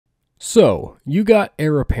So, you got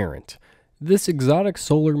Heir Apparent. This exotic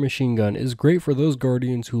solar machine gun is great for those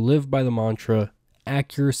guardians who live by the mantra,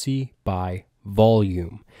 accuracy by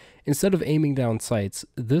volume. Instead of aiming down sights,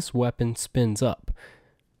 this weapon spins up,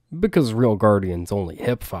 because real guardians only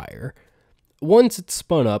hip fire. Once it's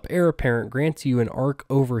spun up, Heir Apparent grants you an arc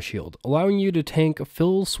overshield, allowing you to tank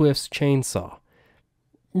Phil Swift's chainsaw.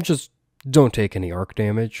 Just don't take any arc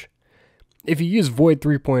damage. If you use Void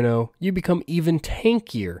 3.0, you become even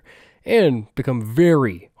tankier, and become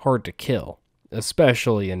very hard to kill,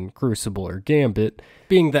 especially in Crucible or Gambit.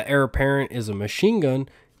 Being that Heir Apparent is a machine gun,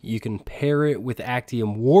 you can pair it with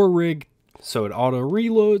Actium War Rig so it auto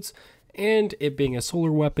reloads, and it being a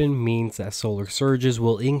solar weapon means that solar surges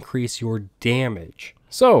will increase your damage.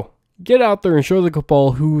 So, get out there and show the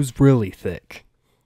cabal who's really thick.